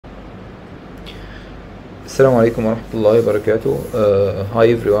Assalamu alaikum wa rahmatullahi wa barakatuh. Hi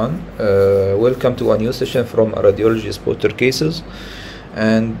everyone. Welcome to a new session from Radiology Spotter Cases.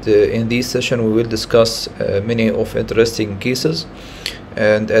 And in this session, we will discuss many of interesting cases.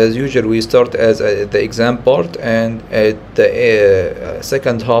 And as usual, we start as the exam part, and at the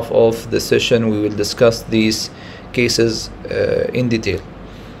second half of the session, we will discuss these cases in detail.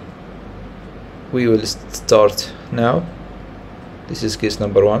 We will start now. This is case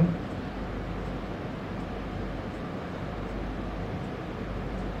number 1.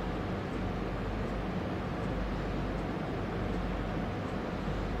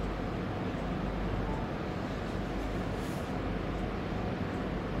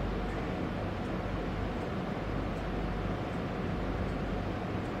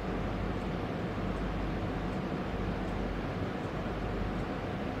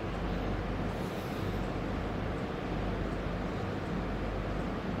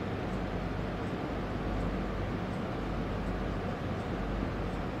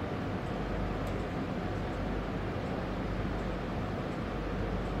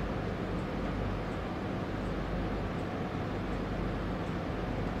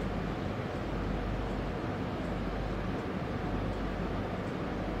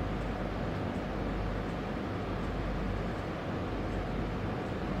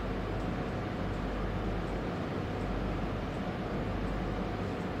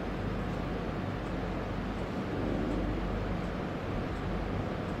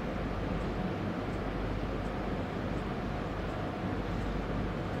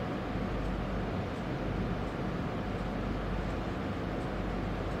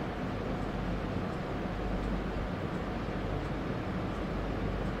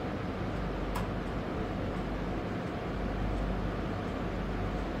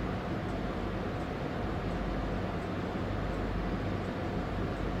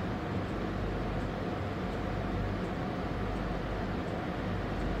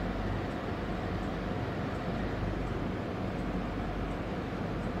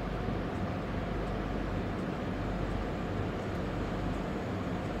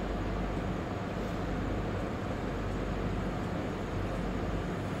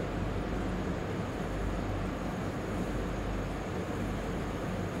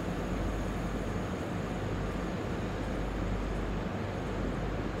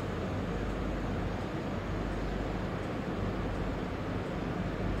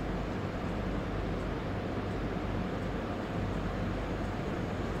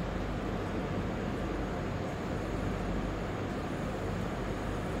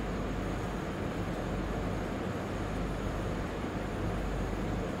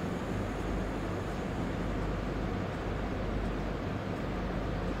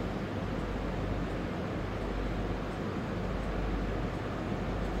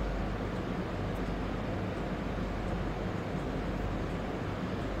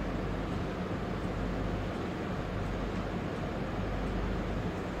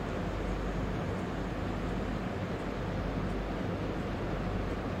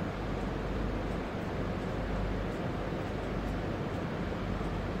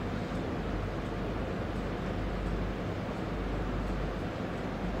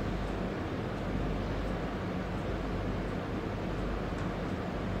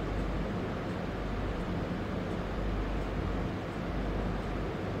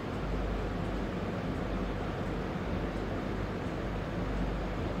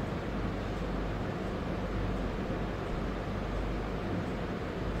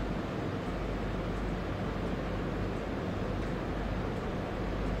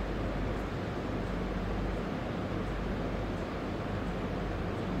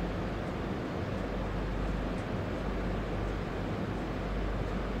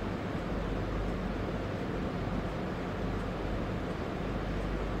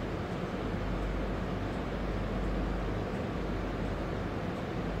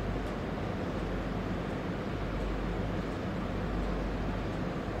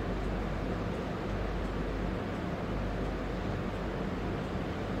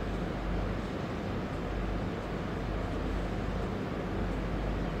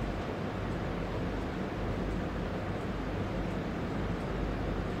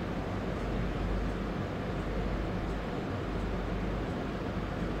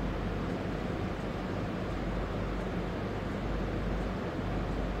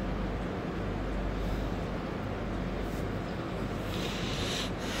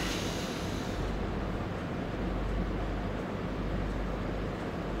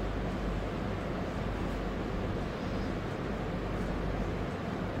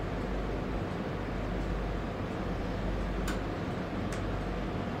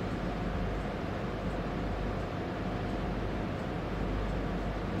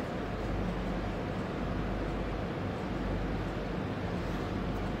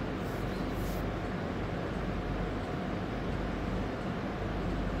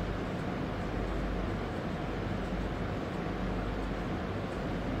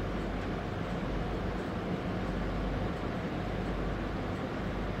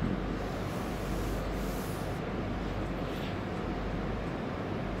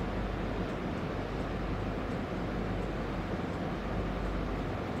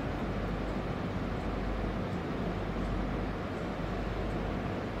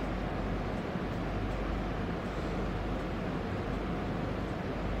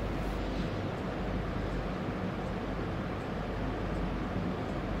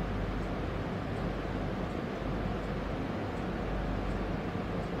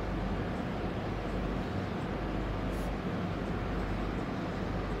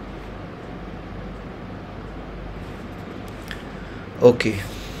 Okay.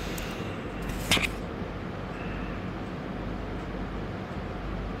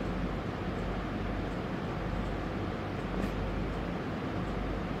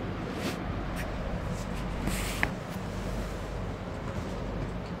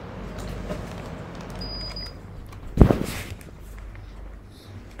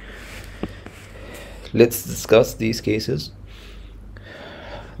 Let's discuss these cases.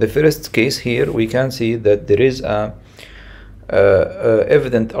 The first case here, we can see that there is a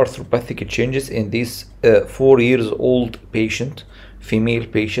evident arthropathic changes in this 4 years old patient, female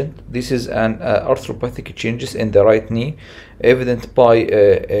patient. This is an arthropathic changes in the right knee, evident by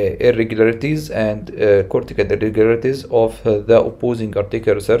irregularities and cortical irregularities of the opposing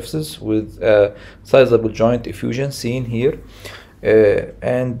articular surfaces with sizable joint effusion seen here.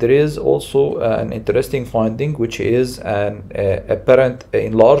 And there is also an interesting finding, which is an apparent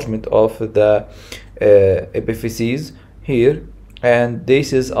enlargement of the epiphyses here, and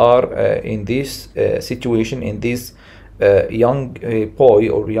these are in this situation, in this young boy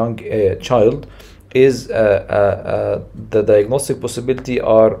or young child, is the diagnostic possibility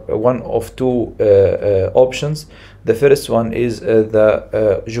are one of two options. The first one is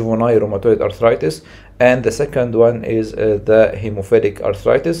the juvenile rheumatoid arthritis, and the second one is the hemophilic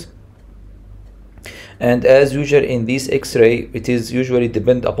arthritis. And as usual in this X-ray, it is usually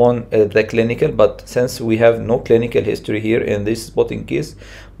depend upon the clinical, but since we have no clinical history here in this spotting case,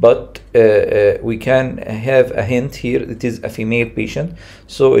 but we can have a hint here, it is a female patient,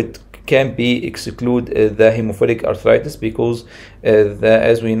 so it can be exclude the hemophilic arthritis, because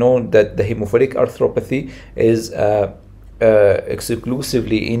as we know that the hemophilic arthropathy is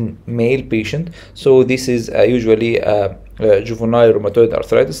exclusively in male patient. So this is usually juvenile rheumatoid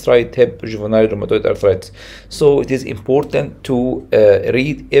arthritis, right hip juvenile rheumatoid arthritis. So it is important to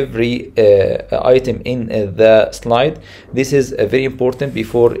read every item in the slide. This is very important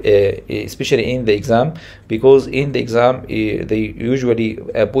before, especially in the exam, because in the exam they usually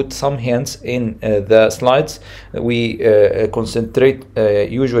put some hints in the slides. We concentrate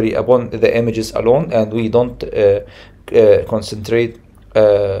usually upon the images alone, and we don't concentrate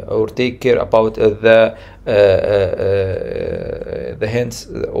or take care about the hints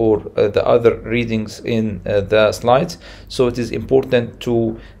or the other readings in the slides. So it is important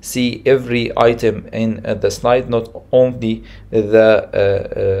to see every item in the slide, not only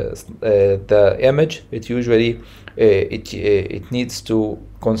the image. It usually it needs to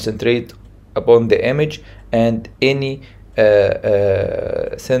concentrate upon the image and any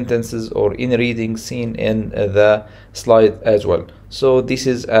sentences or in reading seen in the slide as well. So this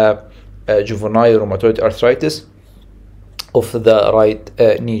is a juvenile rheumatoid arthritis of the right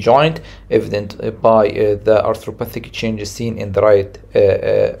knee joint, evident by the arthropathic changes seen in the right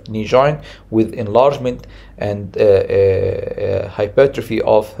knee joint with enlargement and hypertrophy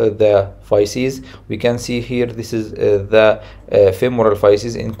of the physes. We can see here this is the femoral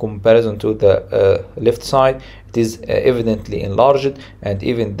physes in comparison to the left side. It is evidently enlarged, and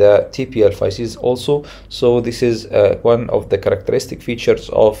even the tibial physes also. So this is one of the characteristic features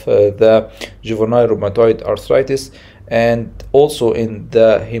of the juvenile rheumatoid arthritis, and also in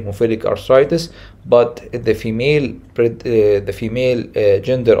the hemophilic arthritis. But the female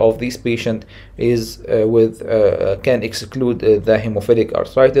gender of this patient is can exclude the hemophilic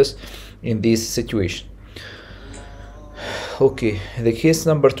arthritis in this situation. Okay, the case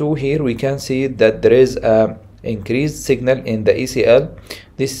number 2 here, we can see that there is a increased signal in the ACL.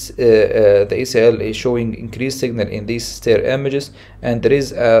 This the ACL is showing increased signal in these stair images, and there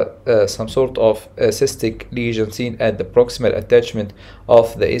is some sort of cystic lesion seen at the proximal attachment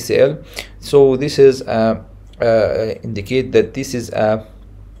of the ACL. So this is indicate that this is a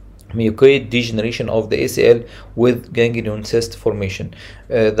mucoid degeneration of the ACL with ganglion cyst formation.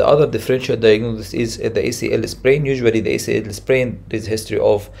 The other differential diagnosis is the ACL sprain. Usually the ACL sprain, there is history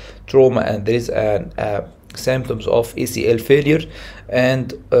of trauma, and there is an symptoms of ACL failure,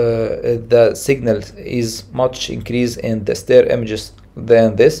 and the signal is much increased in the stair images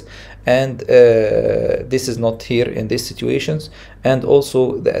than this, and this is not here in these situations. And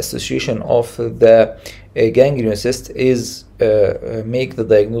also the association of the ganglion cyst is make the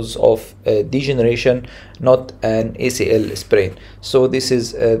diagnosis of degeneration, not an ACL sprain. So this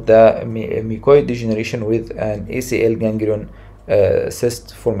is the mucoid degeneration with an ACL ganglion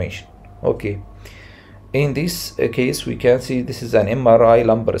cyst formation. Okay. In this case, we can see this is an MRI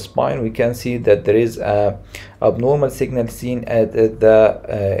lumbar spine. We can see that there is a abnormal signal seen at the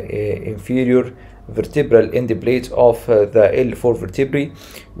inferior vertebral end plates of the L4 vertebrae.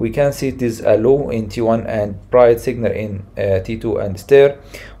 We can see it is a low in T1 and bright signal in T2 and stair.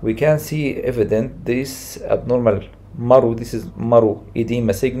 We can see evident this abnormal marrow, this is marrow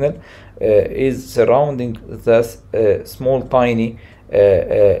edema signal, is surrounding the small tiny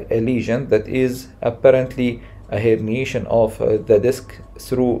lesion that is apparently a herniation of the disc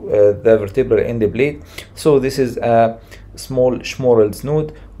through the vertebral end plate. So this is a small Schmorel's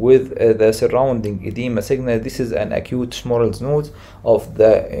node with the surrounding edema signal. This is an acute Schmorel's node of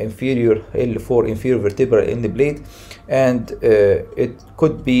the inferior L4 inferior vertebral end plate, and it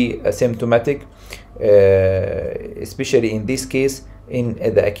could be asymptomatic, especially in this case in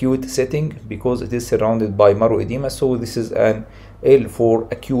the acute setting, because it is surrounded by marrow edema. So this is an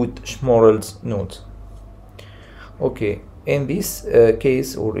L4 acute Schmorel's node. Okay, in this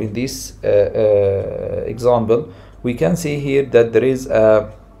case, or in this example, we can see here that there is a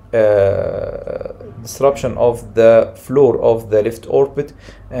disruption of the floor of the left orbit,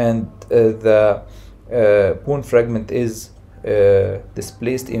 and the bone fragment is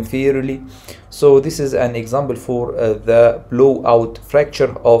displaced inferiorly. So this is an example for the blowout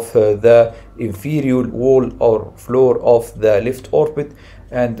fracture of the inferior wall or floor of the left orbit.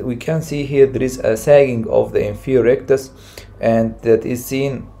 And we can see here there is a sagging of the inferior rectus, and that is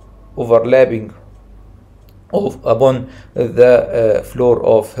seen overlapping upon the floor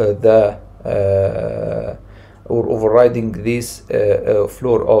of the or overriding this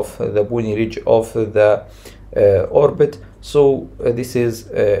floor of the bony ridge of the orbit. So this is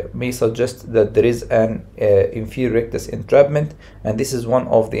may suggest that there is an inferior rectus entrapment, and this is one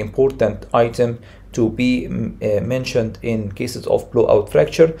of the important items to be mentioned in cases of blowout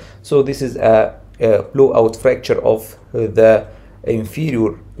fracture. So this is a blowout fracture of the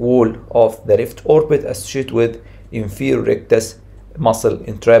inferior wall of the left orbit associated with inferior rectus muscle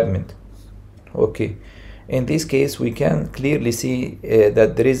entrapment. Okay, in this case we can clearly see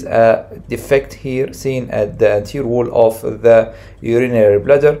that there is a defect here seen at the anterior wall of the urinary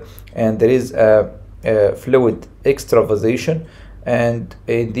bladder, and there is a fluid extravasation. And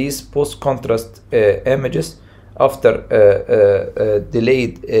in these post-contrast images, after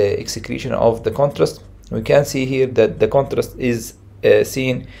delayed excretion of the contrast, we can see here that the contrast is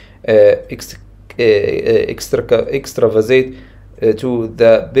seen extravasate to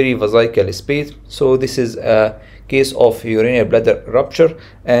the perivesical space. So this is a case of urinary bladder rupture,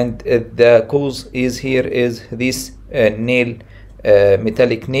 and the cause is here is this nail,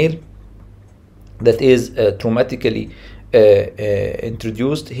 metallic nail, that is traumatically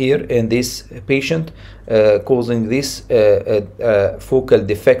introduced here in this patient, causing this focal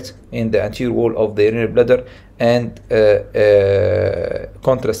defect in the anterior wall of the urinary bladder and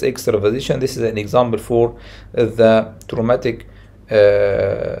contrast extravasation. This is an example for the traumatic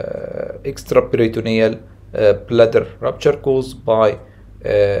extraperitoneal bladder rupture caused by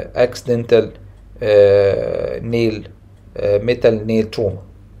accidental metal nail trauma.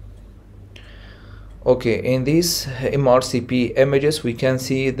 Okay, in these MRCP images we can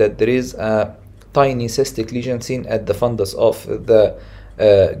see that there is a tiny cystic lesion seen at the fundus of the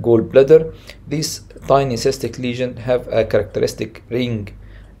gallbladder. These tiny cystic lesions have a characteristic ring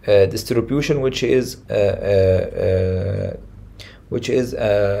distribution, which is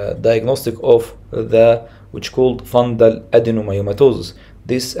diagnostic of the which called fundal adenomyomatosis.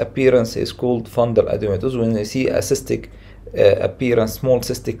 This appearance is called fundal adenomyomatosis. When you see a cystic appearance, small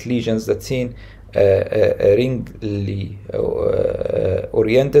cystic lesions that seen ringly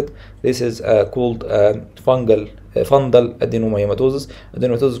oriented, this is called fundal adenomyomatosis.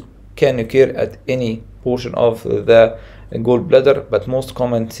 Adenomyomatosis can occur at any portion of the gallbladder, but most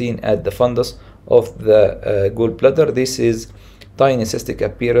common seen at the fundus of the gallbladder. This is tiny cystic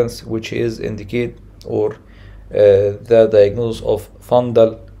appearance, which is indicate or the diagnosis of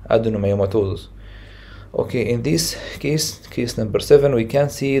fundal adenomyomatosis. Okay, in this case number 7, we can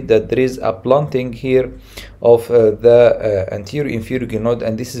see that there is a blunting here of the anterior inferior glenoid,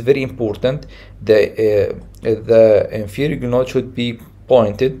 and this is very important. The inferior glenoid should be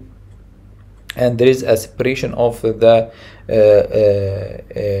pointed, and there is a separation of the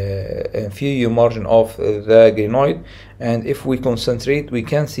inferior margin of the glenoid. And if we concentrate, we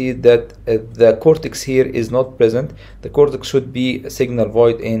can see that the cortex here is not present. The cortex should be signal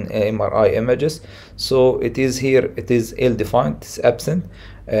void in MRI images. So it is here, it is ill-defined, it's absent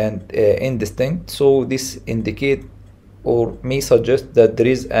and indistinct. So this indicate or may suggest that there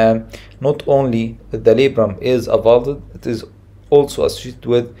is not only the labrum is avulsed, it is also associated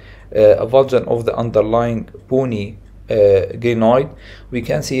with avulsion of the underlying bony glenoid. We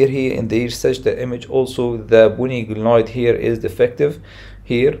can see here in the sagittal image also the bony glenoid here is defective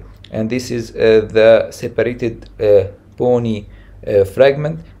here, and this is the separated bony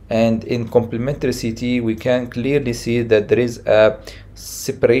fragment, and in complementary CT we can clearly see that there is a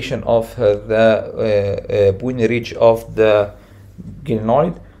separation of the bony ridge of the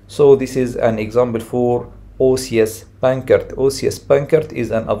glenoid. So this is an example for osseous Pankert. Osseous Pankert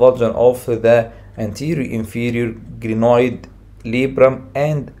is an avulsion of the anterior inferior glenoid labrum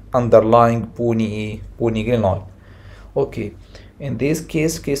and underlying bony glenoid. Okay, in this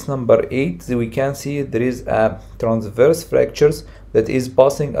case number 8, we can see there is a transverse fractures that is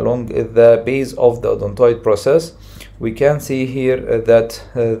passing along the base of the odontoid process. We can see here that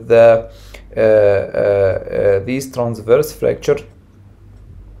these transverse fracture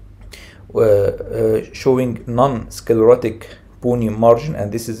showing non-sclerotic bony margin,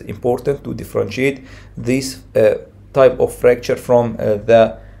 and this is important to differentiate this type of fracture from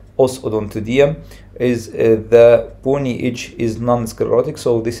the os odontodium. Is the bony edge is non-sclerotic,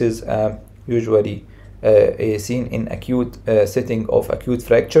 so this is usually seen in acute setting of acute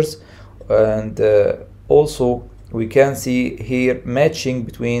fractures. And also we can see here matching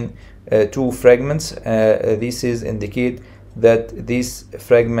between two fragments. This is indicate that this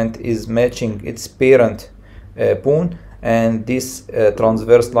fragment is matching its parent bone, and this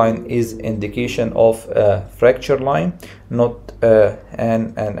transverse line is indication of a fracture line, not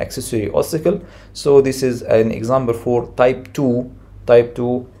an accessory ossicle. So this is an example for type 2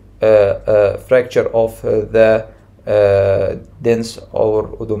 fracture of the dens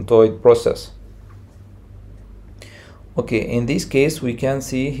or odontoid process. Okay, in this case we can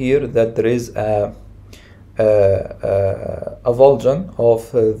see here that there is a avulsion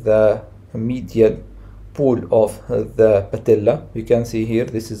of the medial pool of the patella. We can see here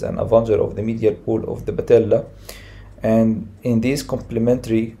this is an avulsion of the medial pool of the patella, and in this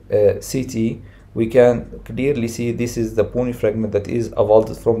complementary CT we can clearly see this is the bony fragment that is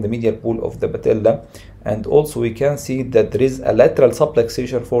avulsed from the medial pool of the patella, and also we can see that there is a lateral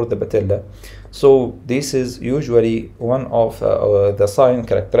subluxation for the patella. So this is usually one of the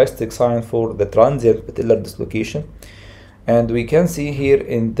characteristic sign for the transient patellar dislocation. And we can see here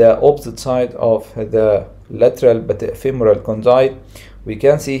in the opposite side of the lateral femoral condyle, we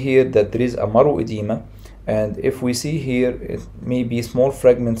can see here that there is a marrow edema. And if we see here, it may be small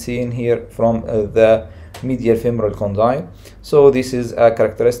fragments seen here from the medial femoral condyle. So this is a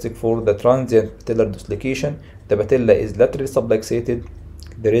characteristic for the transient patellar dislocation. The patella is laterally subluxated.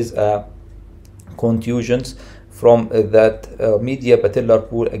 There is a contusions from that medial patellar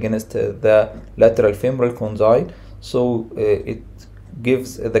pool against the lateral femoral condyle. So it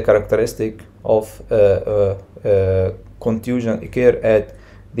gives the characteristic of contusion occur at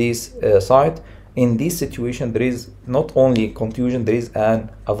this site. In this situation, there is not only contusion, there is an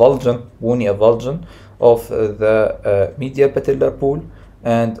avulsion, bony avulsion of the medial patellar pool,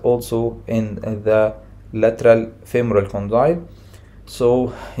 and also in the lateral femoral condyle.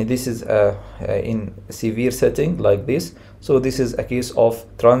 So this is in severe setting like this. So this is a case of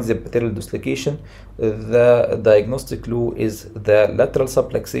transient patellar dislocation. The diagnostic clue is the lateral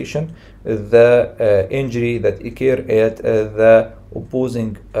subluxation, the injury that occur at the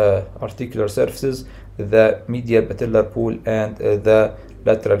opposing articular surfaces, the medial patellar pool, and the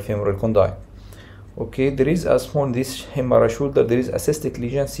lateral femoral condyle. Okay, there is a small, this humeral shoulder, there is a cystic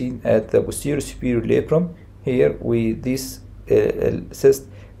lesion seen at the posterior superior labrum. Here this cyst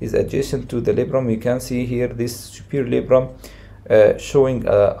is adjacent to the labrum. You can see here this superior labrum showing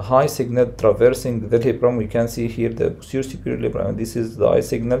a high signal traversing the labrum. We can see here the posterior superior labrum, and this is the high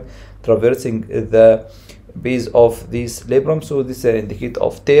signal traversing the base of this labrum. So this indicates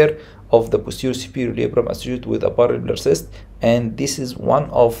of tear of the posterior superior labrum associated with a paralabral cyst, and this is one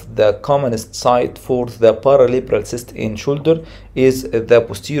of the commonest site for the paralabral cyst in shoulder is the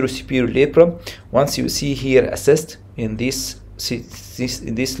posterior superior labrum. Once you see here a cyst in this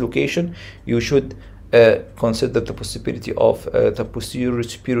location, you should consider the possibility of the posterior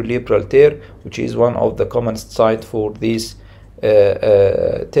superior labral tear, which is one of the commonest site for this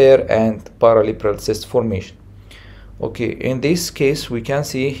tear and paralabral cyst formation. Okay, in this case we can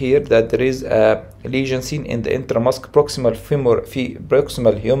see here that there is a lesion seen in the proximal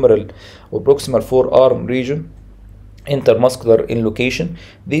humeral or proximal forearm region, intermuscular in location.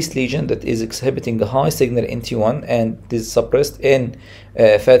 This lesion that is exhibiting a high signal in T1 and is suppressed in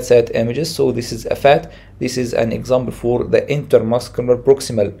fat sat images. So this is a fat. This is an example for the intermuscular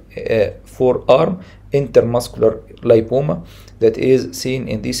proximal forearm intermuscular lipoma that is seen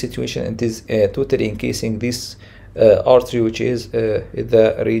in this situation. It is totally encasing this artery, which is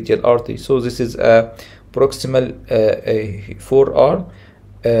the radial artery. So this is a proximal forearm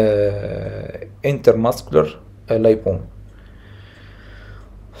intermuscular lipoma.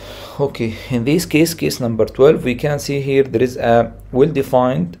 Okay, in this case, case number 12, we can see here there is a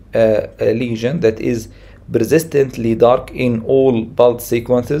well-defined lesion that is persistently dark in all pulse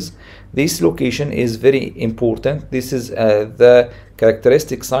sequences. This location is very important. This is the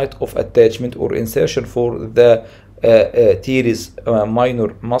characteristic site of attachment or insertion for the teres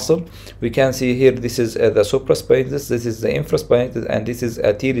minor muscle. We can see here this is the supraspinatus, this is the infraspinatus, and this is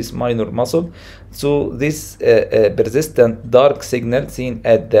a teres minor muscle. So this persistent dark signal seen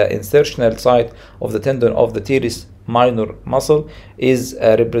at the insertional site of the tendon of the teres minor muscle is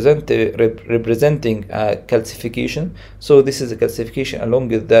representing calcification. So this is a calcification along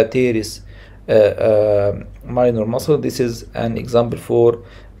with the teres minor muscle. This is an example for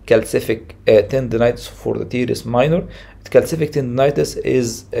calcific tendinitis for the teres minor. Calcific tendinitis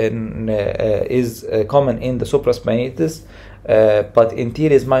is common in the supraspinatus, but in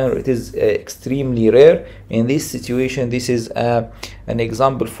teres minor it is extremely rare. In this situation, this is an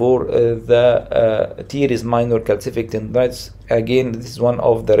example for the teres minor calcific tendinitis. Again, this is one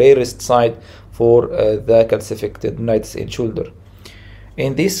of the rarest site for the calcific tendinitis in shoulder.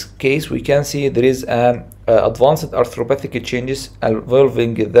 In this case, we can see there is an advanced arthropathic changes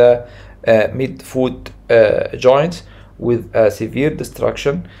involving the mid-foot joints with severe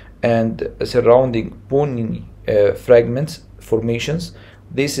destruction and surrounding bony fragments formations.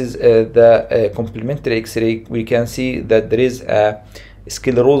 This is the complementary X-ray. We can see that there is a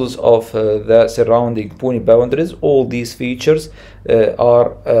sclerosis of the surrounding bony boundaries. All these features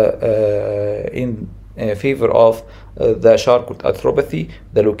are in favor of the Charcot arthropathy.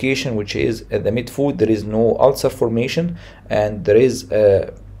 The location, which is the midfoot, there is no ulcer formation, and there is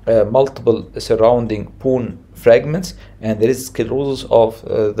multiple surrounding bone fragments, and there is sclerosis of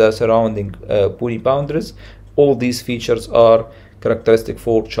the surrounding bony boundaries. All these features are characteristic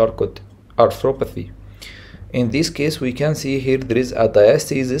for Charcot arthropathy. In this case, we can see here there is a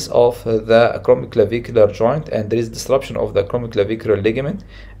diastasis of the acromioclavicular joint, and there is disruption of the acromioclavicular ligament.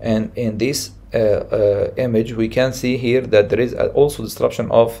 And in this image, we can see here that there is also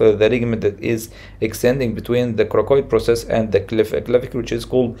disruption of the ligament that is extending between the coracoid process and the clavicle, which is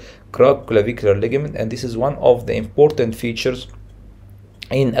called crocolavicular ligament. And this is one of the important features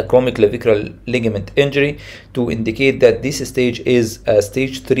in acromioclavicular ligament injury to indicate that this stage is a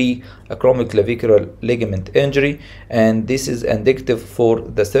stage 3 acromioclavicular ligament injury, and this is indicative for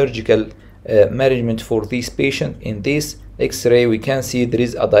the surgical management for this patient. In this X-ray, we can see there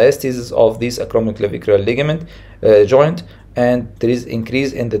is a diastasis of this acromioclavicular ligament joint, and there is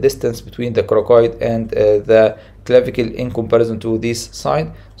increase in the distance between the coracoid and the clavicle in comparison to this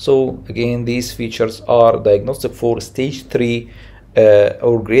side. So again, these features are diagnostic for stage 3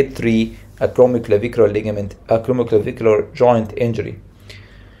 or grade 3 acromioclavicular joint injury.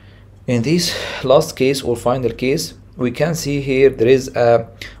 In this last case or final case, we can see here there is a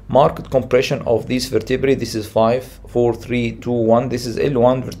marked compression of these vertebrae. This is 5, 4, 3, 2, 1. This is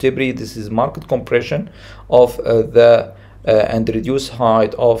L1 vertebrae. This is marked compression of the and reduced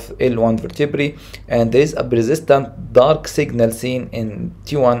height of L1 vertebrae, and there is a persistent dark signal seen in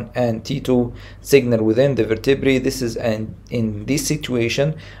T1 and T2 signal within the vertebrae. This is in this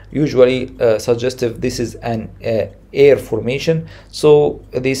situation usually suggestive this is an air formation. So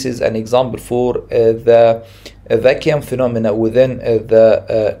this is an example for the vacuum phenomena within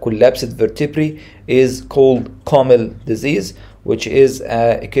the collapsed vertebrae is called Comel disease, which is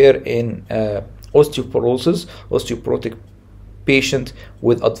occur in osteoporotic patient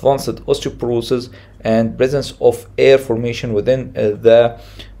with advanced osteoporosis and presence of air formation within the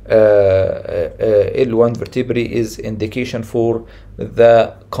L1 vertebrae is indication for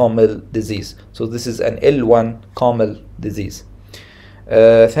the Comel disease. So this is an L1 Comel disease.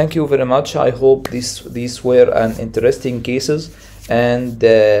 Thank you very much. I hope these were an interesting cases, and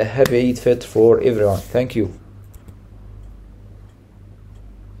happy Eid Fitr for everyone. Thank you.